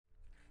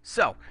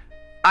So,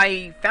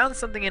 I found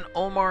something in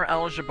Omar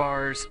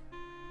Al-Jibbar's,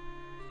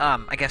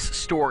 I guess,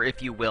 store,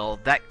 if you will,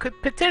 that could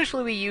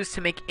potentially be used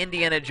to make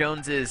Indiana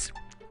Jones's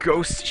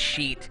ghost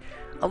sheet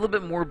a little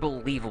bit more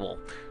believable.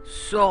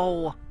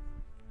 So,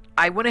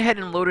 I went ahead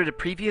and loaded a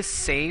previous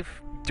save.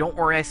 Don't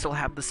worry, I still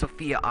have the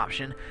Sophia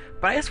option,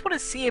 but I just want to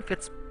see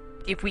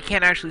if we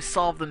can actually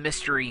solve the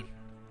mystery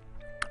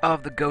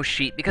of the ghost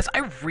sheet, because I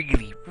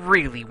really,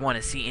 really want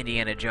to see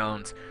Indiana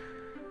Jones,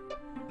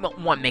 well,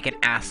 one, make an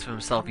ass of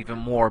himself even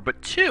more,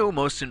 but two,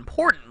 most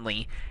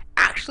importantly,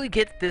 actually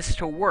get this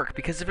to work,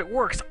 because if it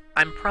works,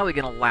 I'm probably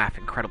going to laugh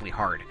incredibly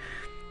hard.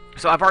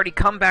 So I've already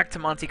come back to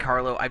Monte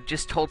Carlo. I've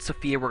just told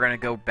Sophia we're going to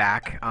go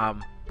back.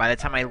 By the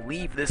time I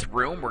leave this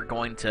room, we're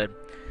going to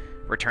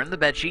return the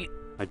bedsheet.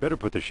 I'd better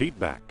put the sheet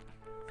back.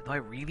 Though I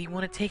really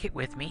want to take it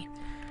with me.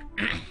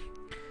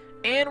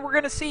 And we're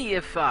going to see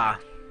if what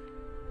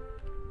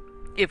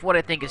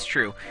I think is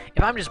true.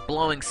 If I'm just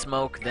blowing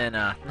smoke, then,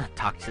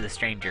 talk to the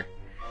stranger.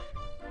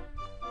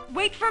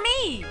 Wait for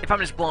me! If I'm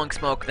just blowing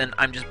smoke, then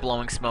I'm just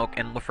blowing smoke,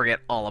 and we'll forget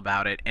all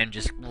about it, and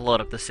just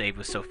load up the save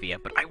with Sophia.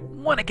 But I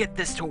want to get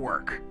this to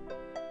work.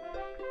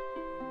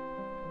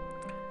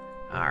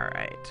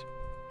 Alright.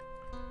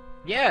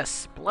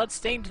 Yes,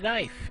 blood-stained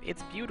knife.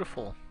 It's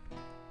beautiful.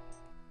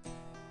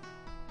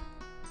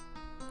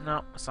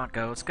 No, let's not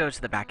go. Let's go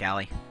to the back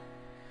alley.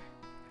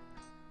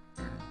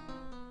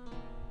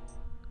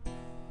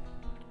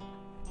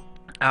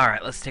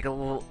 Alright, let's take a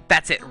little...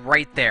 That's it,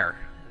 right there.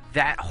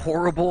 That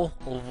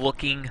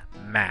horrible-looking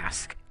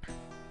mask.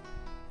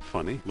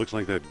 Funny. Looks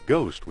like that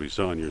ghost we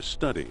saw in your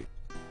study.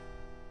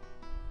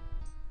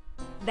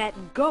 That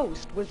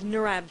ghost was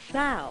Nurab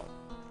Sal.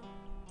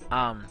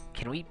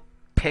 Can we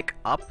pick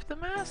up the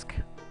mask?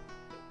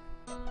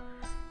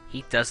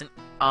 He doesn't...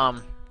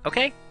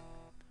 Okay.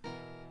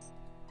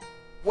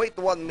 Wait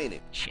 1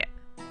 minute. Shit.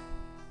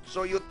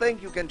 So you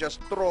think you can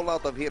just stroll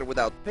out of here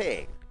without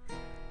paying?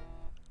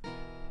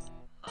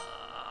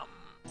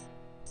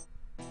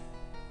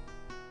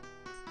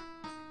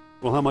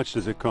 Well, how much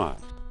does it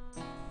cost?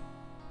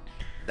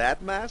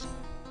 That mask?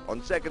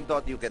 On second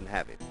thought, you can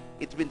have it.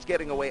 It's been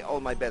scaring away all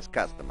my best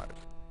customers.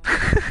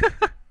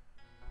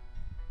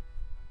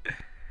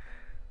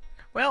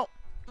 Well,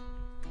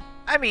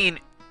 I mean,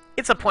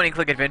 it's a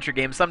point-and-click adventure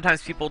game.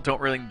 Sometimes people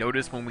don't really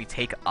notice when we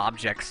take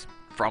objects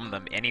from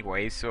them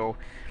anyway, so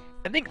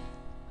I think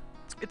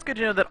it's good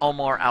to know that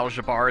Omar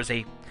Al-Jibbar is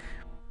a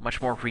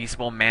much more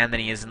reasonable man than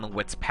he is in the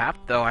Wit's Path,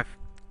 though I've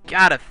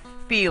got a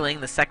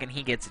feeling the second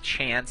he gets a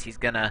chance, he's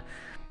gonna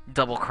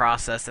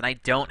double-cross us, and I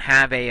don't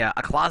have a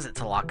closet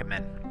to lock him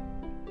in.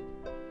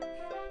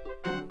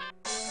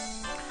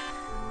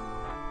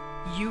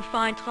 You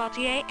find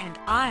Trottier and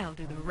I'll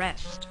do the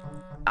rest.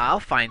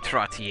 I'll find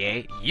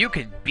Trottier, you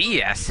can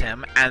BS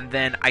him, and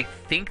then I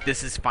think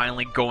this is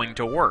finally going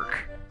to work.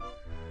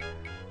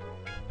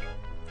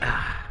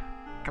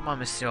 Come on,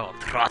 Monsieur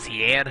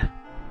Trottier.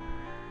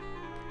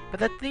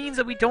 But that means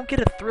that we don't get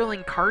a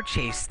thrilling car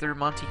chase through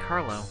Monte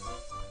Carlo.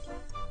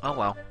 Oh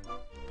well.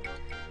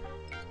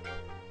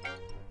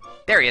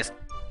 There he is.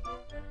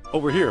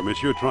 Over here,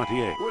 Monsieur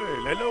Trottier.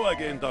 Well, hello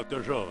again,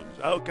 Dr. Jones.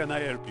 How can I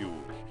help you?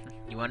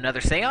 You want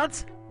another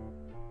seance?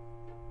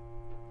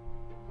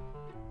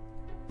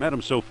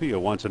 Madame Sophia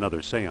wants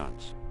another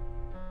seance.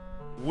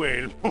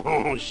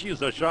 Well,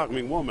 she's a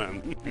charming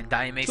woman. And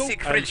I am a So,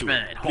 sick I'll do it.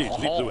 Frenchman. Please, Ho,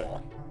 lead ho, the way.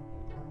 ho.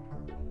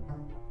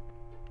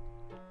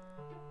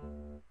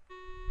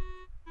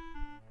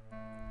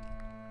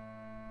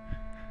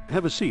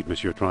 Have a seat,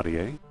 Monsieur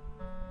Trottier.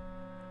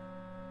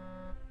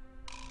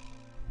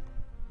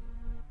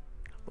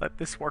 Let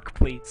this work,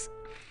 please.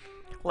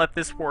 Let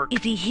this work.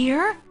 Is he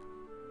here?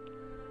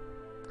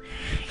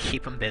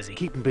 Keep him busy.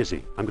 Keep him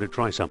busy. I'm going to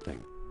try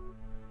something.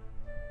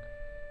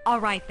 All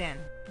right then.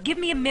 Give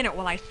me a minute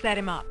while I set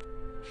him up.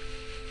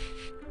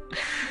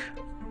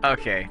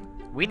 Okay.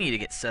 We need to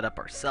get set up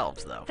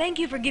ourselves, though. Thank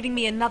you for giving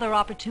me another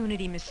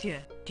opportunity, monsieur.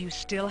 Do you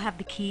still have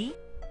the key?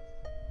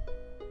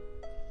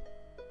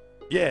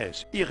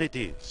 Yes, here it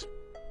is.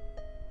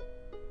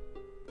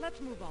 Let's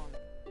move on.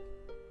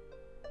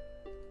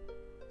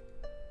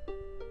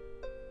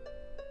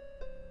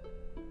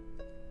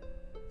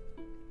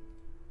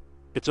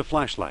 It's a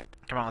flashlight.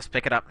 Come on, let's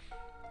pick it up.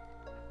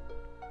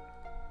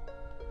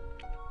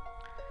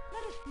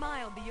 Let a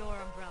smile be your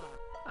umbrella.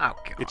 Oh,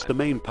 God. It's the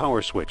main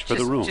power switch for just,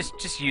 the room.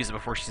 Just use it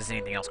before she says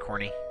anything else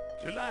corny.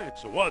 The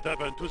lights. What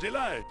happened to the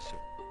lights?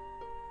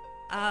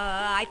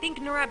 I think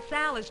Nurab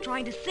Sal is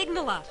trying to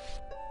signal us.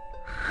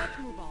 Let's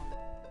move on.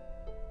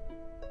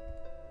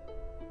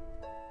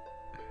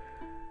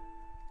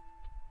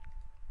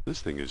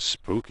 This thing is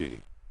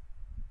spooky.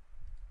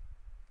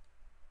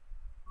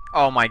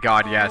 Oh my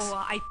God, yes. Oh,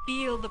 I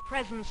feel the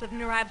presence of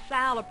Nurab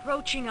Sal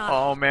approaching us.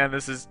 Oh man,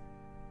 this is...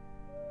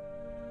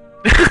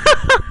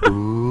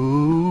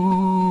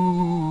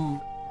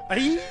 Ooh.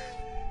 Aye?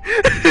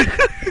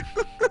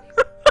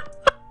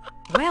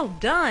 Well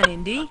done,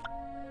 Indy.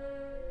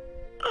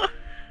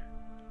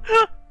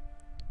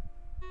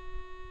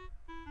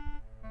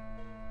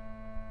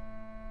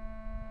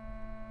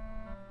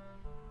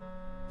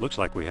 Looks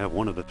like we have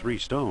one of the 3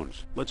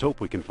 stones. Let's hope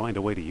we can find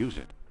a way to use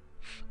it.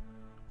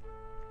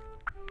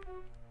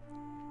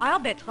 I'll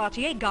bet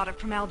Trottier got it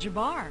from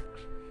Al-Jibbar.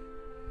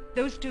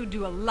 Those two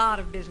do a lot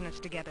of business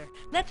together.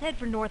 Let's head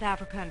for North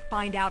Africa and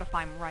find out if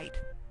I'm right.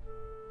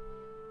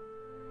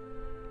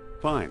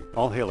 Fine.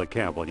 I'll hail a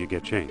cab while you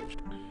get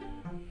changed.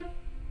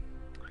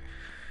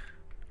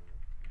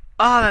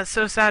 Oh, that's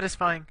so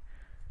satisfying.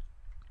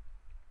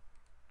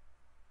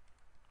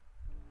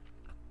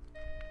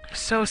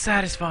 So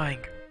satisfying.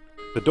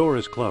 The door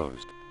is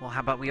closed. Well,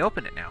 how about we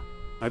open it now?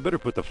 I better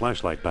put the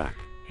flashlight back.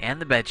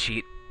 And the bed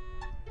sheet.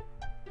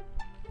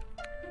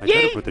 I Yay!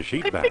 better put the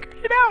sheet I back.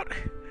 figured it out!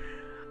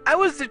 I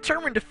was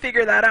determined to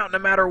figure that out no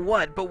matter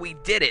what, but we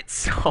did it,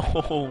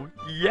 so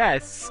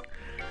yes!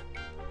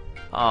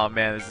 Oh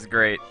man, this is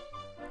great.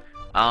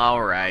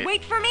 Alright.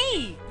 Wait for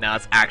me! Now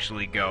let's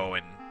actually go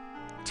and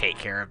take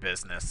care of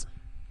business.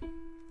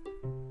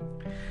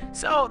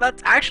 So,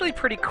 that's actually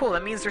pretty cool.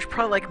 That means there's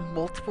probably like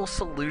multiple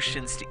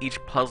solutions to each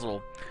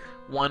puzzle.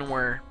 One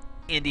where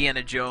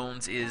Indiana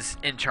Jones is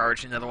in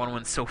charge, another one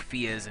when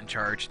Sophia is in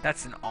charge.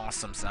 That's an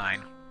awesome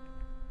sign.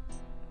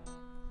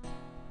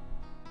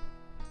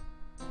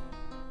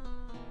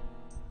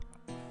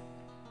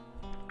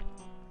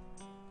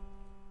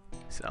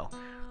 So,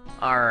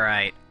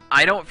 alright.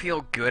 I don't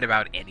feel good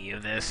about any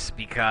of this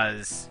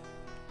because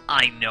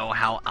I know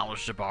how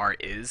Al-Jibbar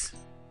is.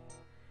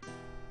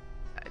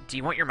 Do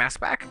you want your mask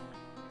back?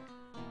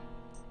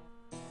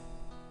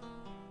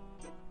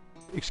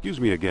 Excuse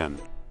me again.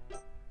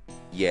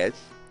 Yes,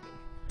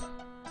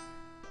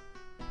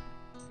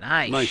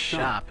 Nice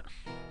shop. shop.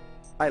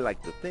 I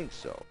like to think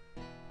so.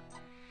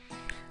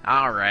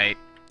 Alright.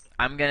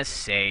 I'm gonna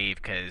save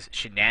because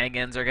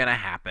shenanigans are gonna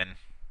happen.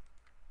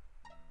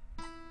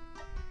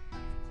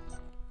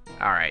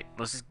 Alright,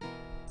 let's just...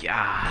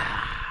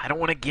 I don't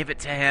want to give it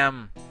to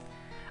him.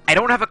 I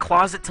don't have a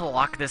closet to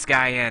lock this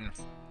guy in.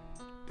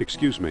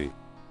 Excuse me.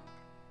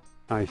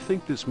 I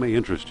think this may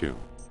interest you.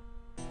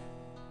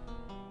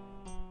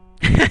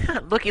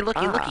 Looky,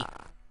 looky, looky.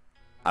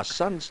 A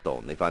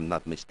sunstone, if I'm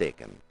not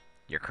mistaken.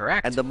 You're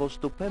correct. And the most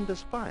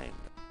stupendous find.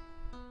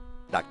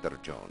 Dr.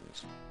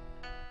 Jones.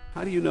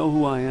 How do you know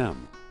who I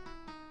am?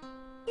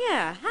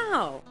 Yeah,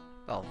 how?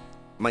 Well,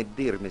 My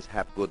dear Miss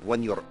Hapgood,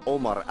 when you're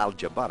Omar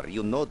Al-Jibbar,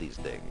 you know these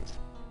things.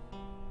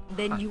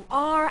 Then you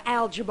are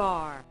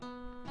Al-Jibbar.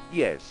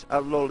 Yes, a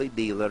lowly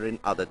dealer in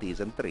oddities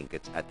and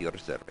trinkets at your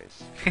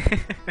service.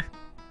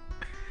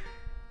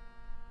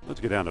 Let's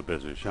get down to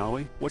business, shall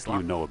we? What do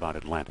you know about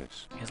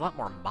Atlantis? he's a lot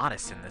more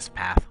modest in this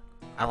path.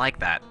 I like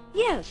that.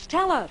 Yes,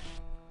 tell us.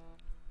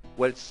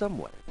 Well,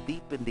 somewhere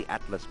deep in the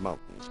Atlas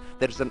Mountains,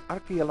 there's an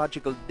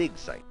archaeological dig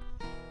site.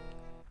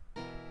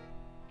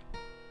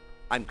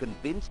 I'm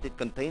convinced it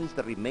contains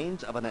the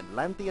remains of an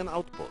Atlantean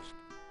outpost.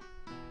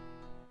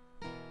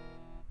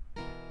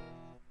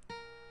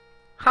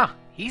 Huh,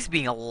 he's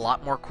being a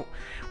lot more cool.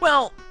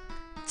 Well,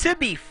 to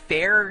be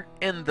fair,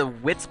 in the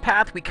Wits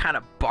path, we kind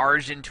of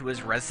barged into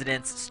his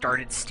residence,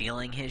 started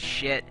stealing his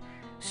shit.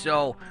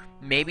 So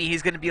maybe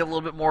he's going to be a little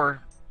bit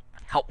more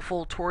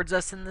helpful towards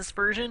us in this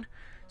version.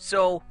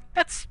 So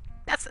that's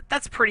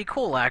pretty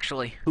cool,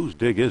 actually. Whose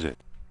dig is it?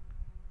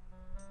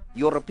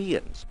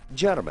 Europeans,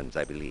 Germans,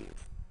 I believe.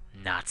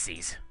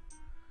 Nazis.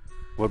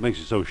 What makes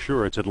you so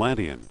sure it's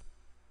Atlantean?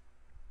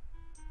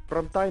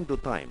 From time to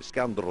time,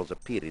 scoundrels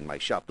appear in my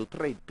shop to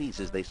trade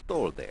pieces they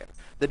stole there.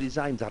 The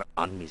designs are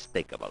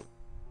unmistakable.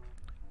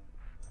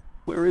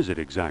 Where is it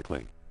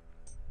exactly?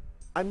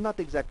 I'm not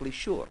exactly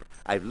sure.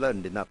 I've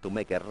learned enough to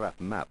make a rough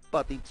map,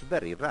 but it's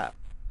very rough.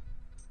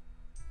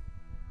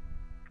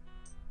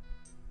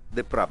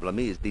 The problem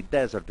is the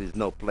desert is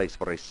no place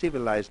for a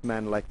civilized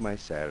man like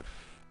myself.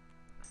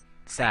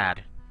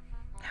 Sad.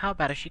 How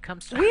about if she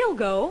comes to... We'll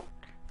go.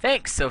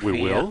 Thanks, Sophia.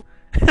 We will?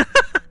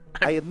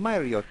 I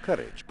admire your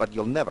courage, but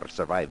you'll never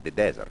survive the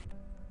desert.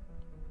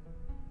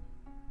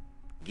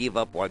 Give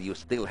up while you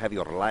still have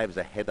your lives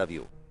ahead of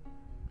you.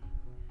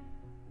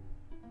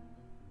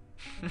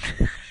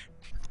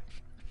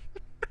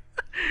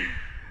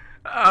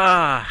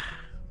 Ah.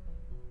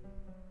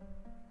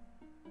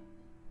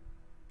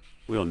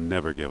 We'll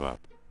never give up.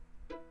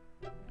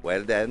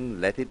 Well then,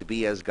 let it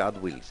be as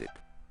God wills it.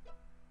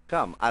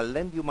 Come, I'll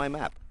lend you my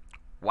map.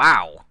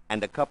 Wow.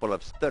 And a couple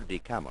of sturdy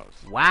camels.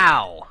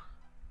 Wow.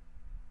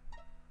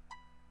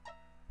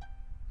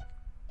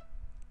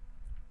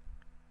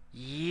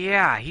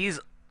 Yeah, he's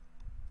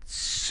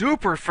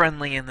super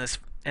friendly in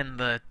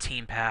the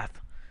team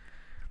path.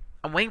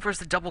 I'm waiting for us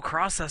to double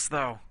cross us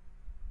though.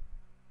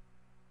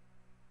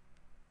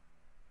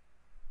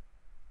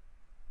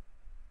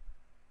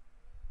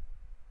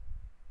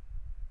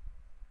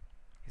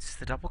 Is this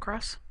the double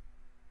cross?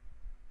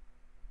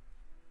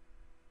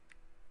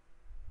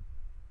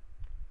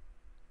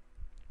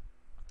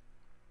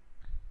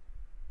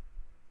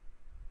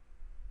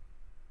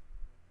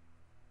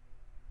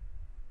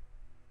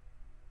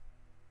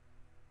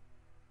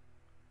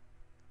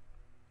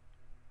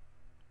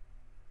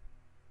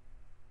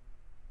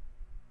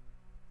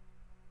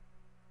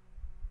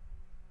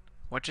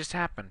 What just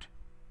happened?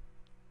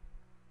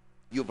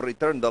 You've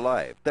returned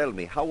alive. Tell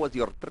me, how was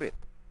your trip?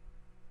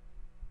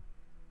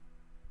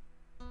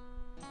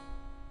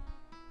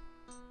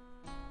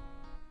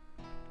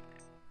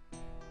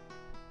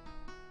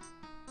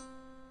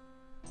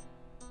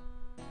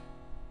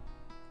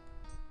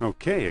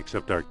 Okay,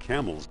 except our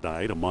camels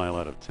died a mile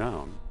out of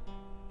town.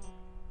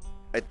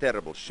 A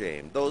terrible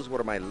shame. Those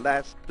were my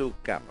last 2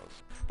 camels.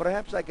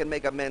 Perhaps I can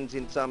make amends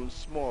in some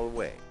small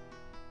way.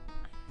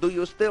 Do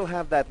you still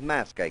have that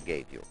mask I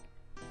gave you?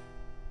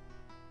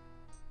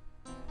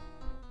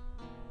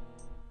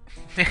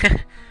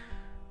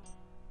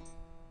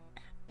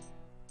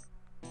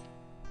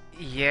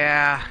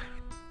 Yeah.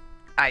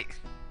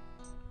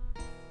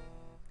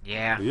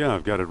 Yeah. Yeah,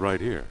 I've got it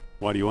right here.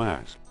 Why do you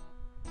ask?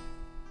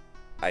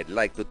 I'd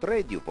like to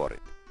trade you for it.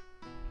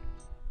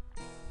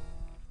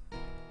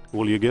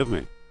 What will you give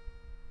me?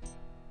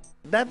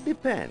 That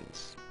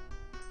depends.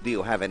 Do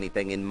you have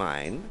anything in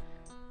mind?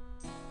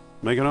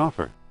 Make an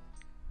offer.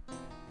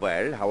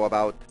 Well, how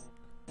about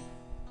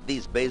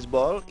this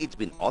baseball? It's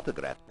been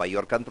autographed by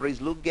your country's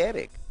Lou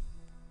Gehrig.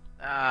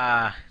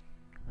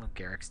 Lou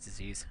Gehrig's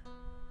disease.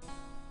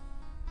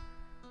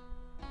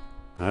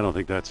 I don't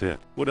think that's it.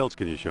 What else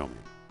can you show me?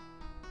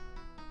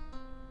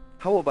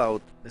 How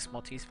about This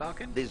Maltese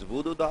Falcon? this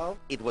voodoo doll?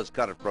 It was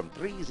carved from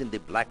trees in the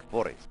Black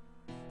Forest.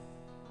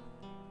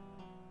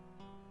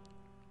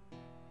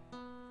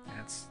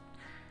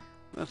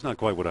 That's not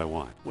quite what I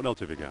want. What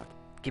else have you got?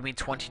 Give me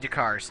 20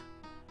 Dakars.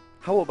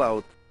 How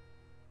about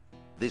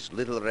this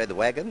little red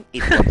wagon?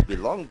 It once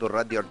belonged to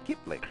Rudyard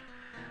Kipling.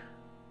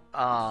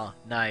 Ah,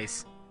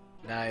 nice.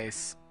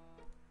 Nice.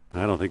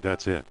 I don't think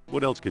that's it.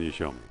 What else can you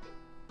show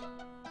me?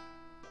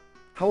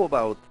 How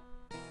about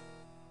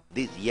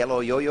this yellow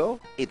yo-yo?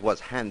 It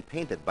was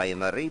hand-painted by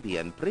an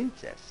Arabian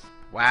princess.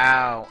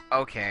 Wow,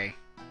 okay.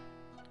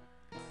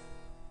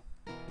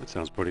 That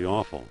sounds pretty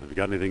awful. Have you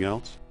got anything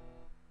else?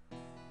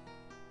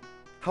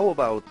 How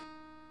about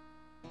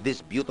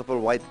this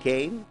beautiful white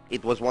cane?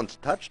 It was once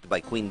touched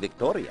by Queen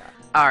Victoria.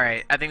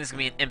 Alright, I think this is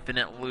going to be an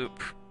infinite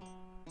loop.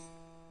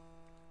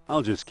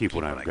 I'll just keep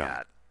what What I've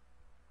got.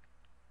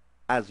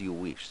 As you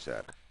wish,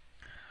 sir.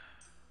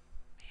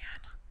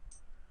 Man.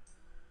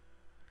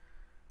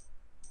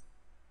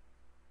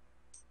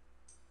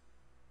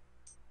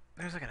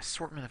 There's like an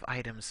assortment of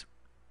items.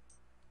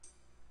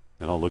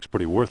 It all looks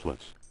pretty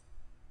worthless.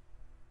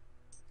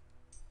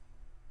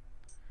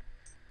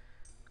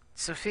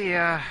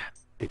 Sophia...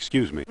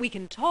 Excuse me. We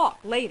can talk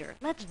later.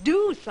 Let's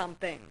do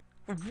something.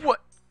 What?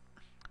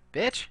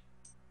 Bitch?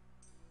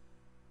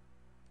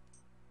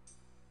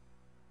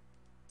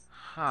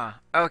 Huh.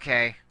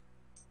 Okay.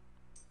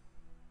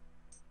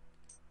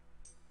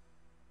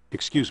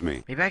 Excuse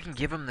me. Maybe I can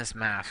give him this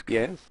mask.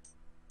 Yes?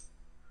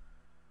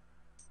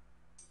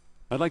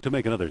 I'd like to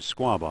make another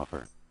squab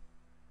offer.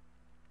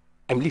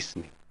 I'm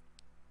listening.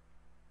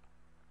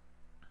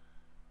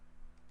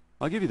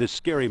 I'll give you this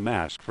scary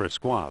mask for a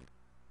squab.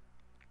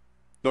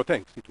 No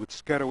thanks. It would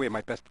scare away my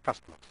best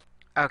customers.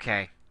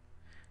 Okay.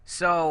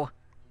 So,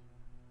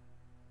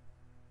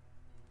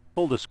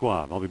 Hold the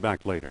squab. I'll be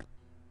back later.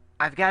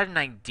 I've got an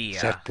idea.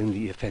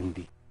 Certainly,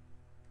 Effendi.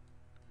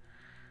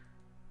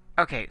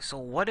 Okay, so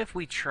what if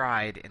we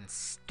tried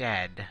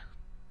instead...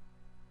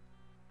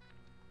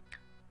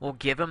 We'll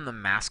give him the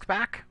mask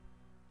back,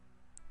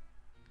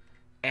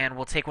 and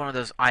we'll take one of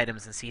those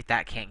items and see if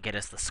that can't get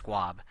us the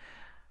squab.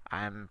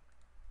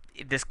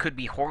 This could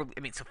be horrible. I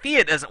mean,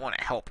 Sophia doesn't want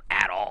to help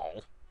at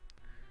all.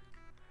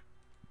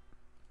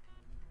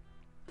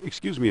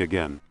 Excuse me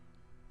again.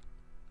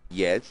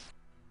 Yes?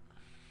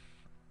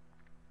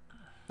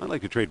 I'd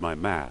like to trade my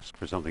mask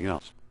for something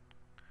else.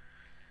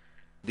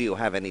 Do you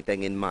have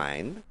anything in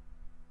mind?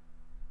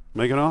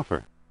 Make an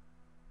offer.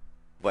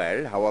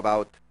 Well, how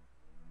about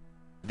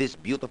this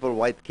beautiful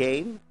white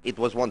cane? It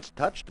was once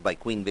touched by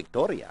Queen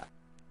Victoria.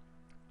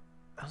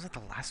 Was it the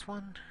last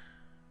one?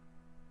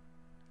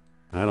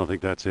 I don't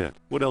think that's it.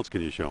 What else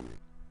can you show me?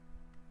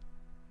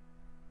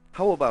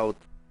 How about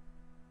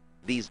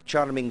these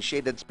charming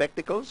shaded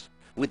spectacles?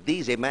 With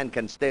these, a man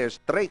can stare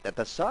straight at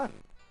the sun.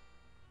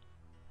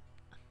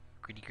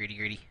 Greedy, greedy,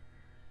 greedy.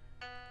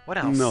 What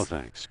else? No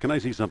thanks. Can I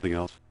see something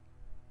else?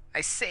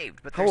 I saved,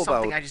 but How there's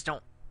something about- I just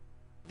don't...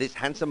 This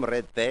handsome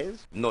red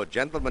fez? No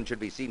gentleman should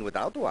be seen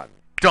without one.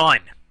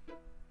 Done!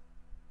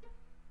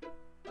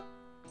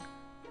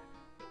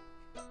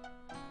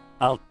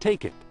 I'll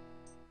take it.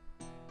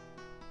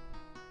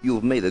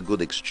 You've made a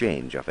good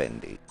exchange,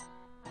 Effendi.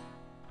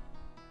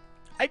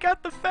 I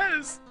got the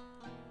fez!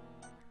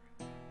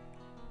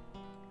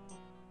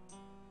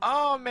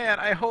 Oh man,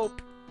 I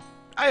hope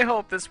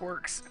this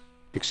works.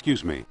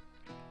 Excuse me.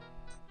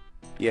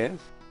 Yes?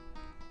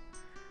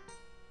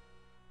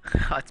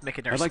 Let's make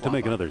another I'd like to swap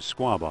make on. another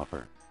squab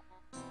offer.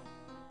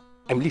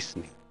 I'm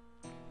listening.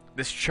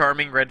 This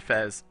charming red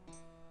fez.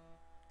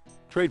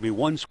 Trade me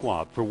one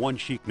squab for one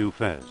chic new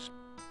fez.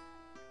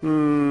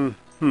 I'm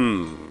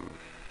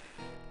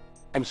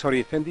sorry,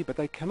 Effendi, but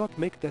I cannot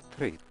make that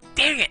trade.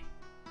 Dang it!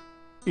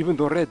 Even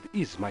though red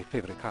is my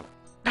favorite color.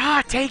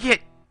 Ah, take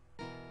it!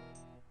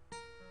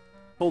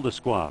 Hold the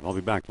squab. I'll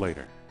be back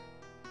later.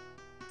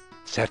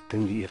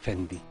 Certainly,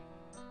 Effendi.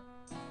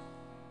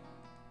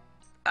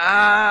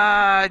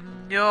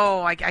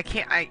 No, I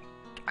can't, I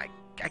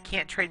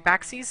can't trade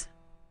backsies?